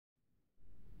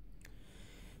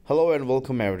Hello and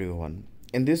welcome everyone.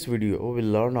 In this video, we'll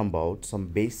learn about some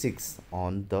basics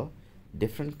on the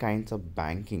different kinds of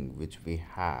banking which we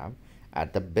have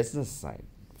at the business side.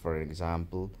 For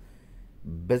example,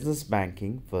 business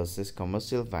banking versus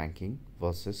commercial banking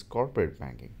versus corporate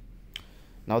banking.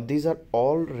 Now, these are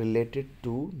all related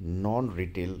to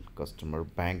non-retail customer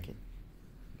banking,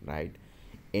 right?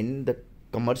 In the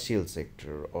commercial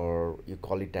sector, or you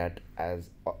call it at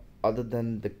as other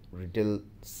than the retail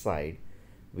side,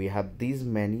 we have these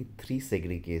many three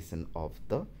segregation of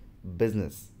the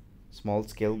business: small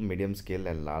scale, medium scale,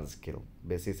 and large scale.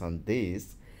 Basis on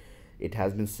this, it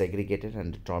has been segregated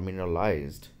and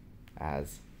terminalized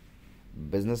as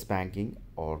business banking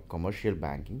or commercial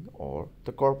banking or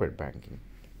the corporate banking.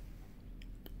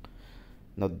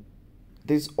 Now,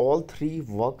 these all three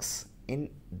works in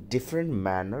different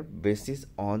manner basis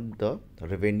on the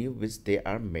revenue which they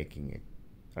are making it,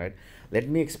 right? Let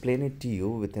me explain it to you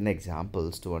with an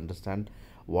examples to understand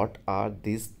what are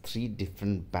these three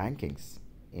different bankings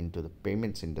into the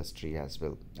payments industry as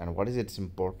well, and what is its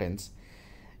importance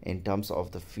in terms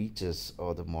of the features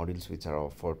or the modules which are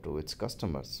offered to its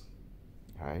customers,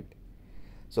 right?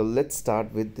 So let's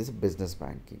start with this business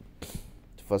banking.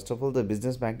 First of all, the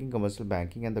business banking, commercial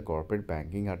banking, and the corporate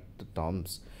banking are the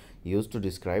terms used to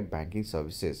describe banking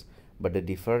services, but they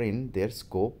differ in their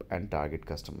scope and target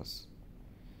customers.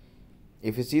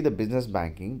 If you see the business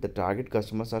banking, the target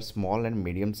customers are small and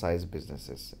medium sized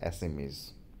businesses,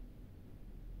 SMEs.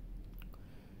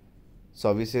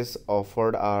 Services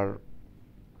offered are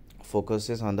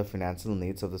focuses on the financial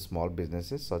needs of the small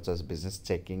businesses, such as business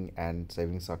checking and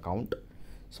savings account,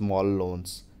 small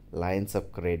loans, lines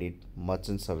of credit,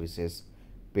 merchant services,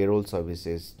 payroll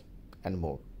services, and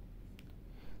more.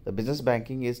 The business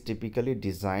banking is typically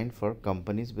designed for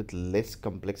companies with less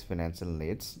complex financial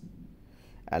needs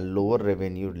and lower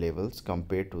revenue levels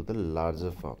compared to the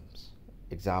larger firms.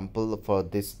 Example for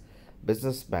this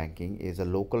business banking is a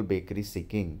local bakery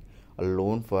seeking a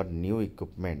loan for new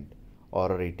equipment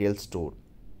or a retail store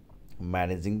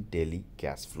managing daily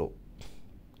cash flow.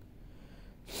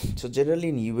 So generally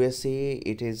in USA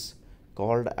it is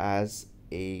called as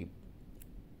a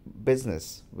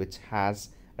business which has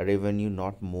a revenue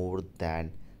not more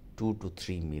than 2 to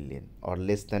 3 million or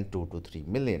less than 2 to 3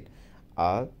 million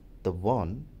are the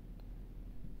one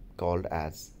called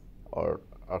as or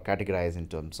categorized in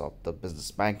terms of the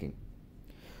business banking.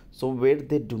 So where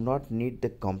they do not need the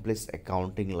complex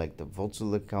accounting like the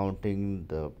virtual accounting,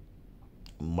 the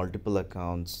multiple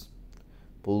accounts,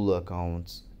 pool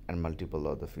accounts, and multiple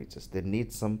other features. They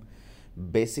need some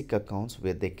basic accounts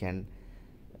where they can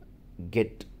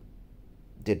get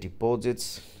their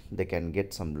deposits, they can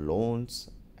get some loans,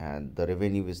 and the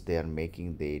revenue which they are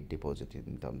making, they deposit it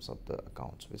in terms of the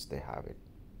accounts which they have it.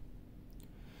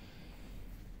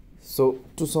 So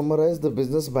to summarize, the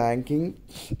business banking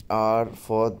are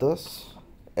for the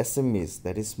SMEs,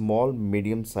 that is small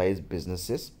medium sized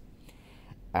businesses,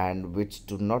 and which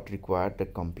do not require the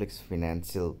complex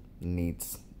financial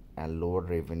needs and lower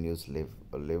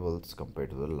levels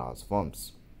compared to the large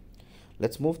firms.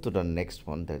 Let's move to the next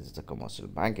one, that is the commercial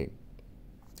banking.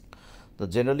 The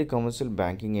generally commercial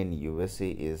banking in USA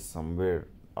is somewhere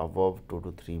above 2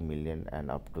 to 3 million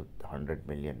and up to 100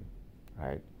 million,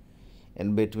 right?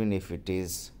 In between, if it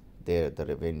is there the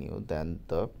revenue, then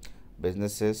the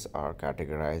businesses are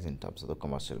categorized in terms of the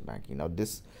commercial banking. Now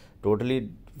this totally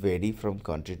vary from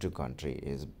country to country.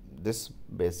 Is this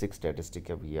basic statistic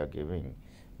we are giving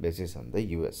basis on the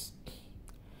US.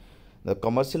 The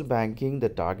commercial banking, the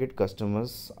target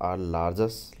customers are larger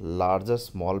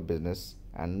small business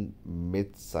and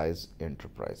mid-sized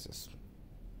enterprises.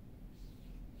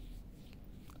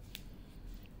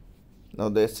 Now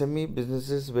the SME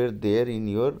businesses were there in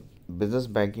your business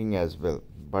banking as well,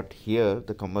 but here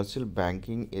the commercial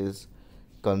banking is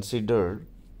considered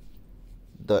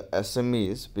the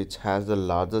SMEs which has the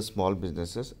larger small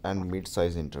businesses and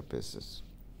mid-sized enterprises.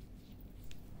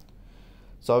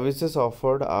 Services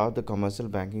offered are the commercial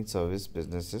banking service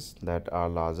businesses that are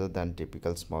larger than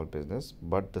typical small business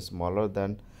but the smaller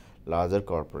than larger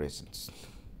corporations.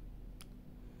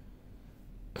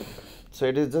 So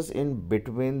it is just in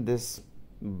between this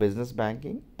business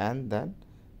banking and then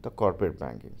the corporate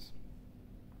bankings.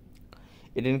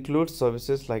 It includes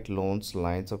services like loans,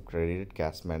 lines of credit,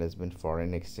 cash management,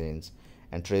 foreign exchange,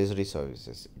 and treasury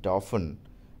services. It often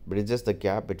bridges the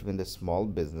gap between the small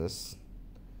business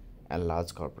and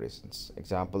large corporations.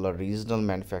 Example, a regional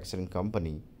manufacturing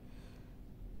company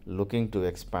looking to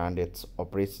expand its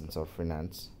operations or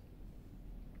finance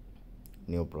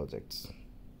new projects.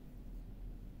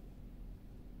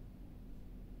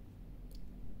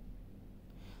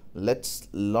 Let's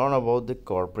learn about the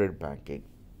corporate banking.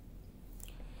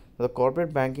 The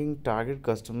corporate banking target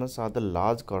customers are the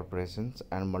large corporations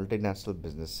and multinational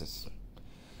businesses.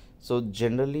 So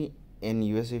generally in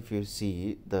US, if you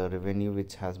see the revenue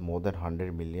which has more than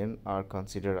 100 million are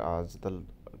considered as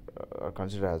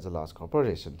the large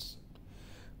corporations.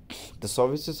 The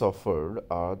services offered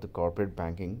are the corporate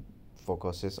banking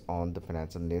focuses on the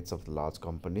financial needs of large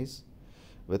companies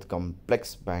with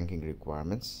complex banking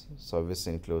requirements. Service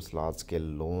includes large-scale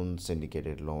loans,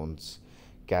 syndicated loans,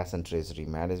 cash and treasury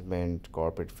management,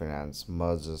 corporate finance,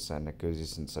 mergers and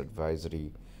acquisitions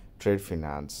advisory, trade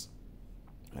finance,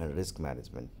 and risk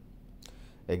management.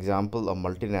 Example, a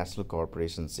multinational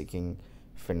corporation seeking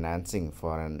financing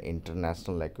for an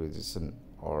international acquisition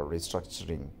or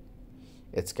restructuring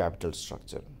its capital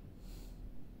structure.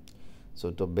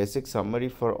 So the basic summary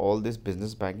for all this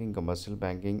business banking, commercial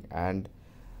banking, and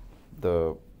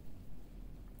the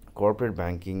corporate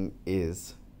banking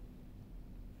is: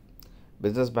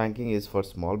 business banking is for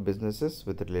small businesses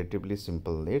with relatively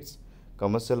simple needs.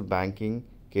 Commercial banking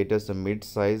caters to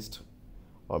mid-sized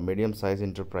or medium-sized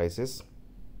enterprises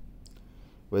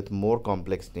with more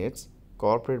complex needs.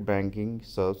 Corporate banking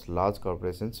serves large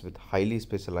corporations with highly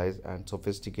specialized and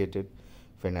sophisticated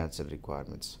financial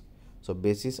requirements. So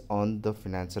basis on the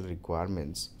financial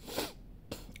requirements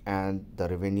and the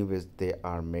revenue which they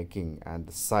are making and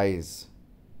the size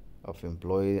of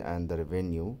employee and the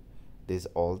revenue, these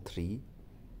all three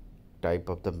type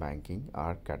of the banking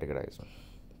are categorized.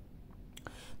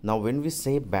 Now when we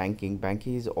say banking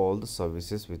is all the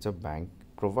services which a bank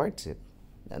provides it,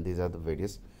 and these are the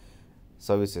various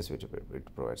services which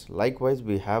it provides. Likewise,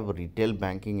 we have retail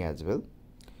banking as well,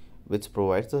 which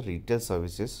provides the retail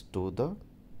services to the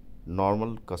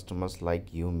normal customers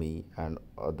like you, me, and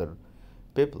other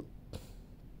people.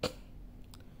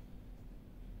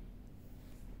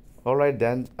 Alright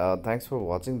then, thanks for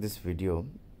watching this video,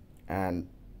 and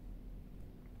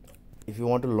if you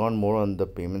want to learn more on the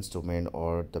payments domain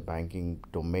or the banking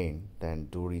domain, then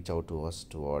do reach out to us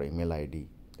to our email ID,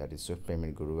 that is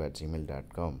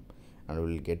swiftpaymentguru@gmail.com, and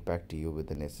we will get back to you with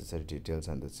the necessary details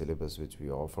and the syllabus which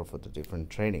we offer for the different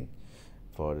training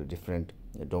for the different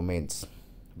domains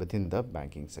within the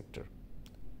banking sector.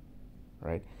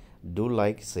 Right, do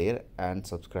like, share, and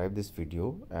subscribe this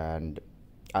video, and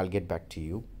I'll get back to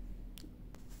you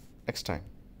next time.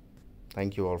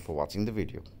 Thank you all for watching the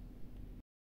video.